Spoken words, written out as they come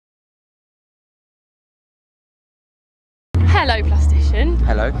Hello, Plastician.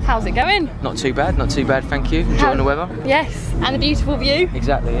 Hello. How's it going? Not too bad, thank you. Enjoying the weather? Yes, and the beautiful view.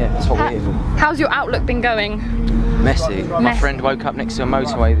 Exactly, yeah, that's what we're here for. How's your outlook been going? Messy. My friend woke up next to a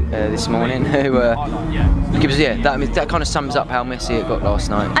motorway this morning who, that kind of sums up how messy it got last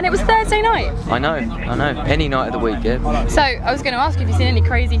night. And it was Thursday night. I know. Any night of the week, yeah. So, I was going to ask you if you've seen any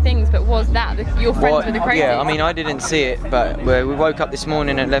crazy things, but was that your friends with the crazy? Yeah, I mean, I didn't see it, but we woke up this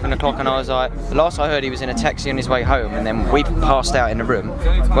morning at 11 o'clock and I was like, the last I heard he was in a taxi on his way home, and then we passed out in the room.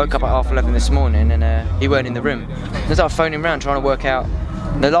 Woke up at 11:30 this morning and he weren't in the room. I started phoning around trying to work out.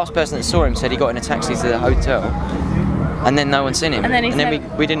 The last person that saw him said he got in a taxi to the hotel, and then no one seen him. And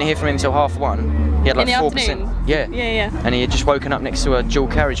then we didn't hear from him until 1:30. He had like 4%. Yeah. And he had just woken up next to a dual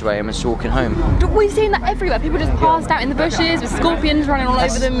carriageway and was walking home. We've seen that everywhere. People just passed out in the bushes with scorpions running all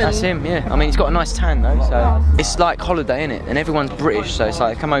over them. That's him, yeah. I mean, he's got a nice tan though, so it's like holiday, innit? And everyone's British, so it's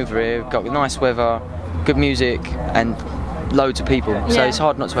like, come over here, got nice weather, good music, and loads of people, so it's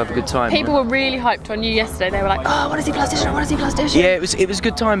hard not to have a good time. People were really hyped on you yesterday. They were like, oh, I want to see Plastician, I want to see Plastician. Yeah, it was a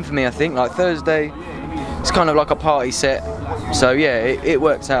good time for me, I think. Like Thursday, it's kind of like a party set, so yeah, it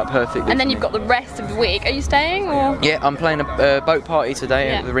works out perfectly. And then you've got the rest of the week. Are you staying or? Yeah, I'm playing a boat party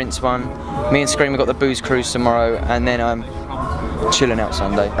today at the Rinse one. Me and Scream have got the booze cruise tomorrow, and then I'm chilling out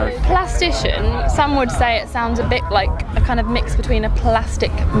Sunday. Plastician, some would say it sounds a bit like a kind of mix between a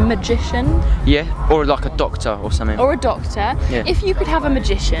plastic magician. Yeah, or like a doctor or something. Or a doctor. Yeah. If you could have a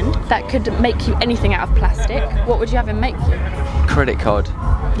magician that could make you anything out of plastic, what would you have him make you? Credit card.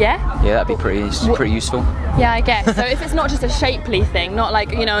 Yeah? Yeah, that'd be pretty useful. Yeah, I guess. So if it's not just a shapely thing, not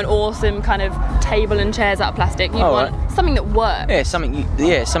like, you know, an awesome kind of table and chairs out of plastic, you want something that works. Yeah,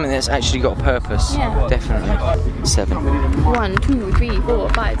 something that's actually got a purpose. Yeah. Definitely. 7. 1, 2, 3, 4,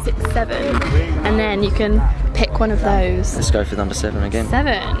 5, 6, 7. And then you can pick one of those. Let's go for number 7 again.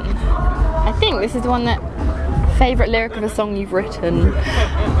 7. I think this is the one that favourite lyric of a song you've written.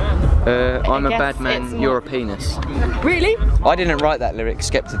 I'm a bad man, you're a penis. Really? I didn't write that lyric,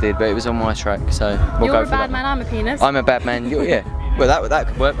 Skepta did, but it was on my track, so we'll go for that. You're a bad man, I'm a penis. I'm a bad man, yeah. Well, that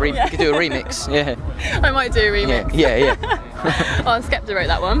could work. You could do a remix, yeah. I might do a remix. Yeah. Oh, Skepta wrote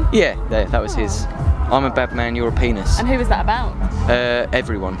that one? Yeah, that was his. I'm a bad man, you're a penis. And who was that about?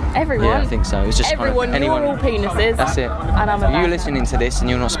 Everyone. Everyone? Yeah, I think so. It's just everyone, kind of anyone. You're all penises. That's it. And I'm a if you're listening to this and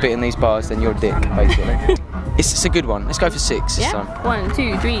you're not spitting these bars, then you're a dick, basically. It's a good one. Let's go for 6 this time. 1,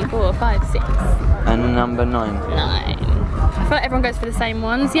 2, 3, 4, 5, 6. And number 9. 9. I feel like everyone goes for the same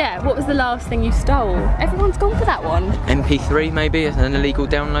ones. Yeah, what was the last thing you stole? Everyone's gone for that one. MP3 maybe, an illegal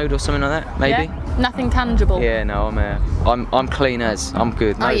download or something like that, maybe. Yeah. Nothing tangible. Yeah, no, I'm clean as. I'm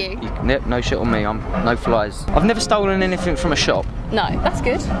good. No, are you? No shit on me. I'm no flies. I've never stolen anything from a shop. No, that's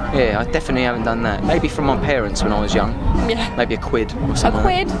good. Yeah, I definitely haven't done that. Maybe from my parents when I was young. Yeah. Maybe a quid or something. A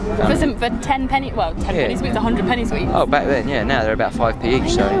quid? For 10 pennies? Well, 10 pennies sweets, 100 penny sweets. Oh, back then, yeah. Now they're about 5p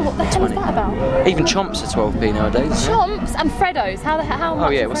each. I know, what the hell is that about? Even chomps are 12p nowadays. Chomps and Freddos? How much?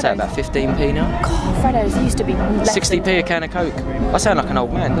 Oh yeah, what's that, about 15p now? God, Freddos used to be less 60p a can of Coke. I sound like an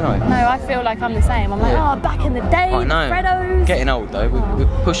old man, don't I? No, I feel like I'm the same. I'm like, oh, back in the day, I know. Freddos. Getting old though,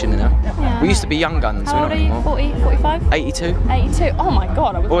 we're pushing it now. Yeah. We used to be young guns. How old are you? 40, 45? 82. 82. Oh my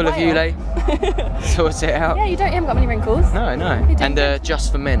god, I was All of you, Lay. Sort it out. Yeah, you haven't got many wrinkles. No. And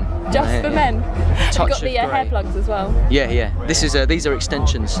just for men. Just for men. You've got the hair plugs as well. Yeah. These are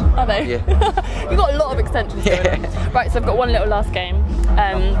extensions. Are they? Yeah. You've got a lot of extensions going on. Right, so I've got one little last game.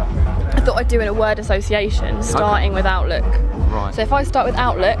 I thought I'd do in a word association, starting with Outlook. Right. So if I start with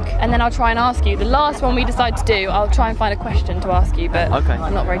Outlook, and then I'll try and ask you, the last one we decide to do, I'll try and find a question to ask you, but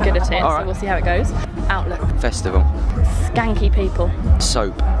I'm not very good at it, so we'll see how it goes. Outlook. Festival. Skanky people.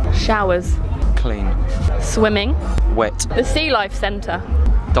 Soap. Showers. Clean. Swimming. Wet. The Sea Life Centre.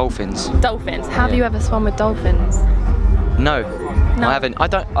 Dolphins. Dolphins. Have you ever swum with dolphins? No. I haven't. I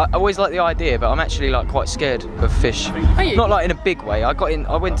always like the idea, but I'm actually like quite scared of fish. Are you? Not like in a big way. I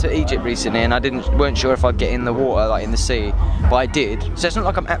went to Egypt recently and I weren't sure if I'd get in the water, like in the sea, but I did. So it's not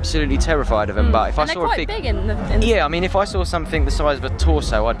like I'm absolutely terrified of them. But if I saw a big in the yeah, I mean, if I saw something the size of a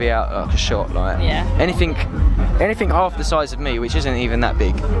torso, I'd be out like a shot. Like anything half the size of me, which isn't even that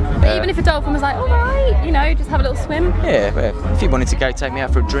big. But even if a dolphin was like, all right, you know, just have a little swim. Yeah, if you wanted to go take me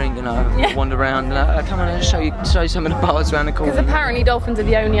out for a drink, you know, wander around, come on, I'll show you some of the bars around the corner. Because apparently dolphins are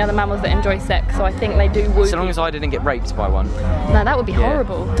the only other mammals that enjoy sex, so I think they do woo. So long as I didn't get raped by one. No, that would be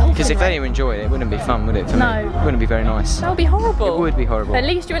horrible. Because if they enjoyed it, it wouldn't be fun, would it? For me? It wouldn't be very nice. That would be horrible. It would be horrible. But at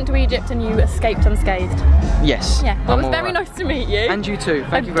least you went to Egypt and you escaped unscathed. Yes. Yeah. Well, it was very nice to meet you. And you too.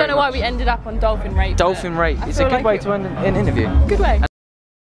 Thank you very much. I don't know why we ended up on dolphin rape. Dolphin rape. It's a good way to end an interview. Good way.